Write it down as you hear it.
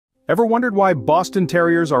Ever wondered why Boston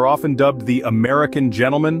Terriers are often dubbed the American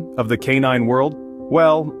gentlemen of the canine world?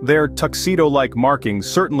 Well, their tuxedo-like markings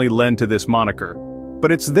certainly lend to this moniker.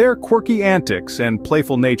 But it's their quirky antics and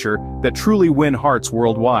playful nature that truly win hearts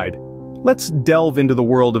worldwide. Let's delve into the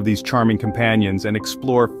world of these charming companions and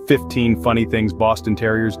explore 15 funny things Boston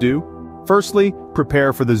Terriers do. Firstly,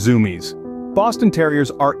 prepare for the zoomies. Boston Terriers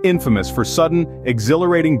are infamous for sudden,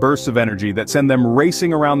 exhilarating bursts of energy that send them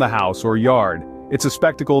racing around the house or yard. It's a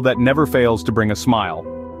spectacle that never fails to bring a smile.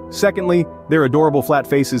 Secondly, their adorable flat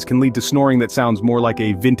faces can lead to snoring that sounds more like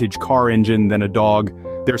a vintage car engine than a dog.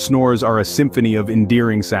 Their snores are a symphony of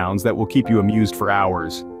endearing sounds that will keep you amused for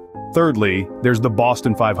hours. Thirdly, there's the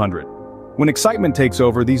Boston 500. When excitement takes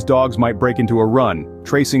over, these dogs might break into a run,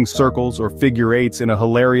 tracing circles or figure eights in a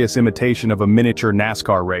hilarious imitation of a miniature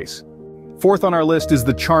NASCAR race. Fourth on our list is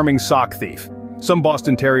the charming sock thief. Some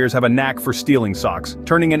Boston Terriers have a knack for stealing socks,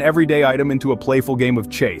 turning an everyday item into a playful game of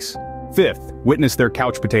chase. Fifth, witness their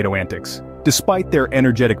couch potato antics. Despite their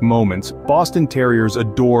energetic moments, Boston Terriers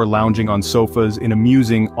adore lounging on sofas in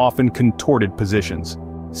amusing, often contorted positions.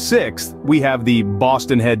 Sixth, we have the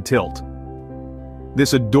Boston head tilt.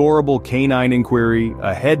 This adorable canine inquiry,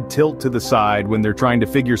 a head tilt to the side when they're trying to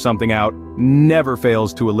figure something out, never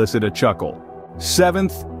fails to elicit a chuckle.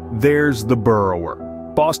 Seventh, there's the burrower.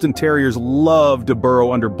 Boston Terriers love to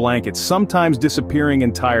burrow under blankets, sometimes disappearing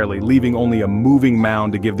entirely, leaving only a moving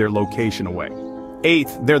mound to give their location away.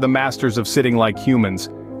 Eighth, they're the masters of sitting like humans.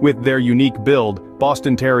 With their unique build,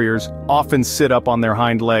 Boston Terriers often sit up on their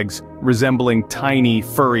hind legs, resembling tiny,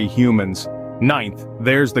 furry humans. Ninth,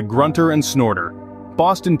 there's the grunter and snorter.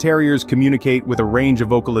 Boston Terriers communicate with a range of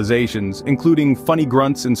vocalizations, including funny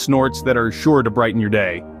grunts and snorts that are sure to brighten your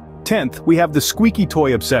day. 10th, we have the squeaky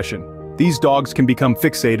toy obsession. These dogs can become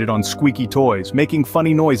fixated on squeaky toys, making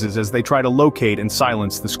funny noises as they try to locate and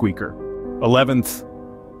silence the squeaker. 11th,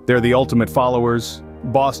 they're the ultimate followers.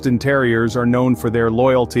 Boston Terriers are known for their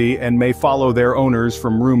loyalty and may follow their owners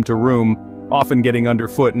from room to room, often getting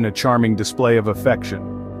underfoot in a charming display of affection.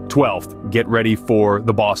 12th, get ready for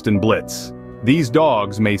the Boston Blitz. These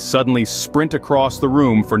dogs may suddenly sprint across the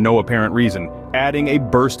room for no apparent reason, adding a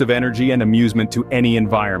burst of energy and amusement to any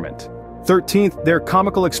environment. 13th, their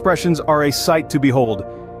comical expressions are a sight to behold.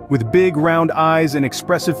 With big round eyes and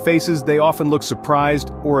expressive faces, they often look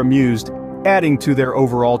surprised or amused, adding to their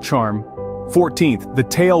overall charm. 14th, the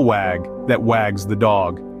tail wag that wags the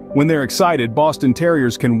dog. When they're excited, Boston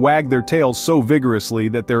Terriers can wag their tails so vigorously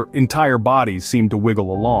that their entire bodies seem to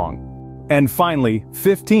wiggle along. And finally,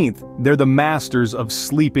 15th, they're the masters of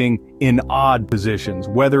sleeping in odd positions.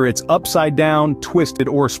 Whether it's upside down, twisted,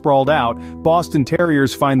 or sprawled out, Boston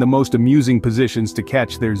Terriers find the most amusing positions to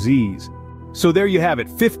catch their Z's. So there you have it,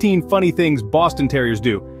 15 funny things Boston Terriers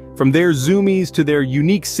do. From their zoomies to their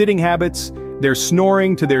unique sitting habits, their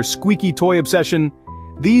snoring to their squeaky toy obsession,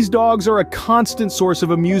 these dogs are a constant source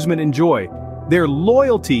of amusement and joy. Their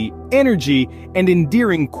loyalty, energy, and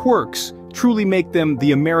endearing quirks truly make them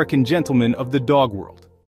the American gentlemen of the dog world.